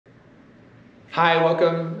Hi,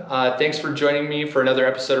 welcome. Thanks for joining me for another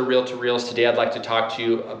episode of Realtor Reels. Today I'd like to talk to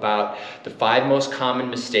you about the 5 most common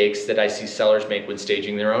mistakes that I see sellers make when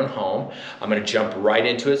staging their own home. I'm going to jump right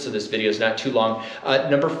into it so this video is not too long.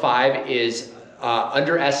 Number 5 is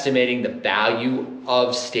underestimating the value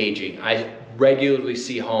of staging. I regularly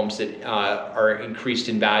see homes that are increased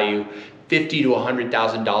in value $50,000 to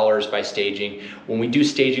 $100,000 by staging. When we do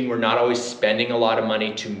staging, we're not always spending a lot of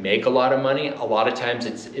money to make a lot of money. A lot of times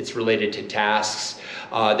it's related to tasks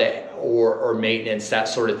or maintenance, that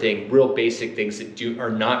sort of thing. Real basic things that are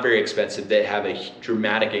not very expensive that have a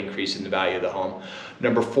dramatic increase in the value of the home.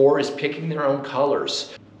 Number 4 is picking their own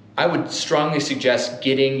colors. I would strongly suggest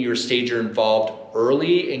getting your stager involved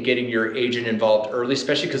early and getting your agent involved early,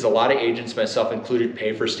 especially because a lot of agents, myself included,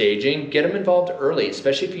 pay for staging. Get them involved early,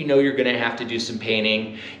 especially if you know you're going to have to do some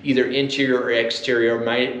painting, either interior or exterior.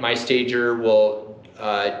 My stager will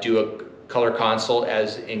do a color consult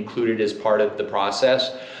as included as part of the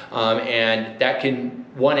process. And that can,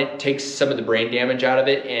 one, it takes some of the brain damage out of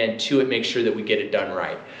it, and 2, it makes sure that we get it done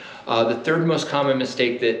right. The third most common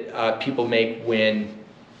mistake that people make when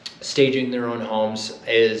staging their own homes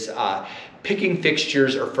is picking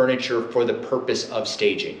fixtures or furniture for the purpose of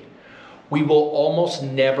staging. We will almost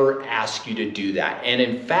never ask you to do that. And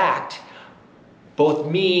in fact, both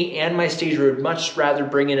me and my stager would much rather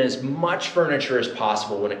bring in as much furniture as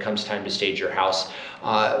possible when it comes time to stage your house.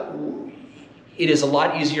 It is a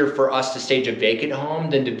lot easier for us to stage a vacant home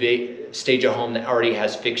than to stage a home that already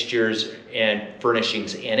has fixtures and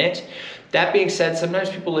furnishings in it. That being said, sometimes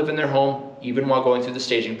people live in their home even while going through the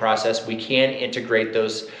staging process. We can integrate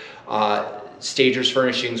those stagers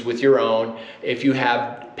furnishings with your own. If you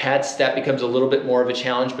have pets, that becomes a little bit more of a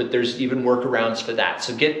challenge, but there's even workarounds for that.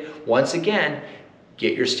 So once again,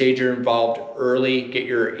 get your stager involved early, get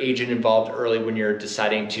your agent involved early when you're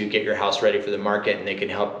deciding to get your house ready for the market, and they can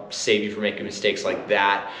help save you from making mistakes like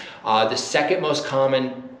that. The second most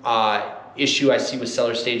common issue I see with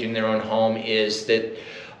sellers staging their own home is that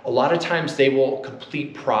a lot of times they will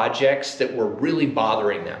complete projects that were really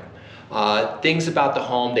bothering them. Things about the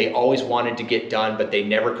home they always wanted to get done, but they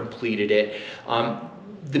never completed it.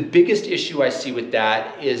 The biggest issue I see with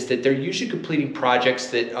that is that they're usually completing projects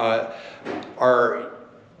that are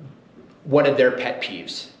one of their pet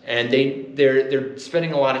peeves. And they're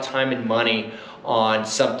spending a lot of time and money on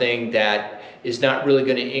something that is not really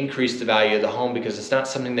going to increase the value of the home, because it's not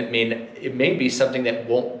something that it may be something that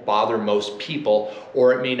won't bother most people,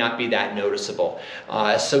 or it may not be that noticeable.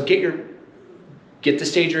 So get the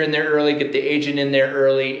stager in there early, get the agent in there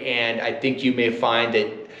early, and I think you may find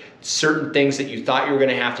that certain things that you thought you were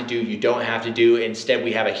going to have to do, you don't have to do. Instead,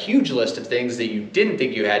 we have a huge list of things that you didn't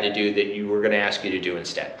think you had to do that you were going to ask you to do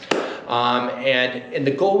instead. And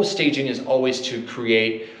the goal with staging is always to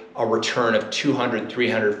create a return of 200,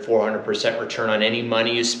 300, 400% return on any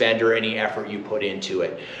money you spend or any effort you put into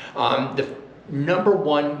it. The number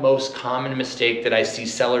 1 most common mistake that I see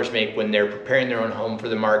sellers make when they're preparing their own home for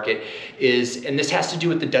the market is, and this has to do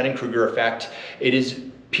with the Dunning-Kruger effect, it is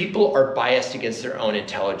people are biased against their own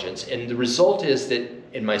intelligence. And the result is that,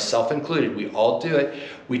 and myself included, we all do it,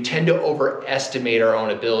 we tend to overestimate our own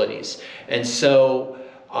abilities. And so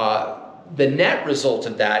the net result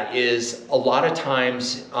of that is a lot of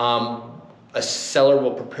times a seller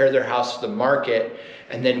will prepare their house for the market,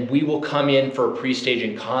 and then we will come in for a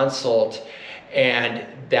pre-staging consult, and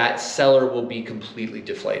that seller will be completely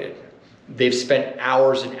deflated. They've spent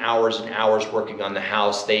hours and hours and hours working on the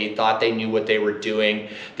house. They thought they knew what they were doing.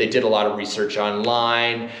 They did a lot of research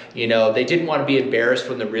online. You know, they didn't want to be embarrassed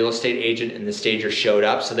when the real estate agent and the stager showed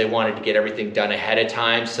up, so they wanted to get everything done ahead of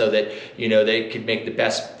time so that, you know, they could make the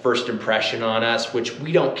best first impression on us, which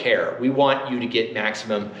we don't care. We want you to get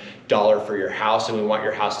maximum dollar for your house, and we want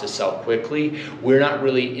your house to sell quickly. We're not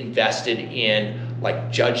really invested in like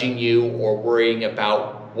judging you or worrying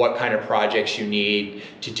about what kind of projects you need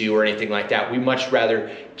to do or anything like that. We much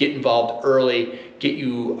rather get involved early, get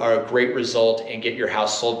you a great result, and get your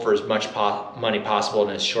house sold for as much money possible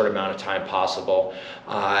in as short amount of time possible.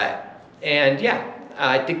 And yeah,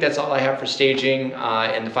 I think that's all I have for staging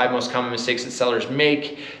and the 5 most common mistakes that sellers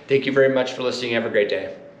make. Thank you very much for listening. Have a great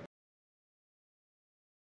day.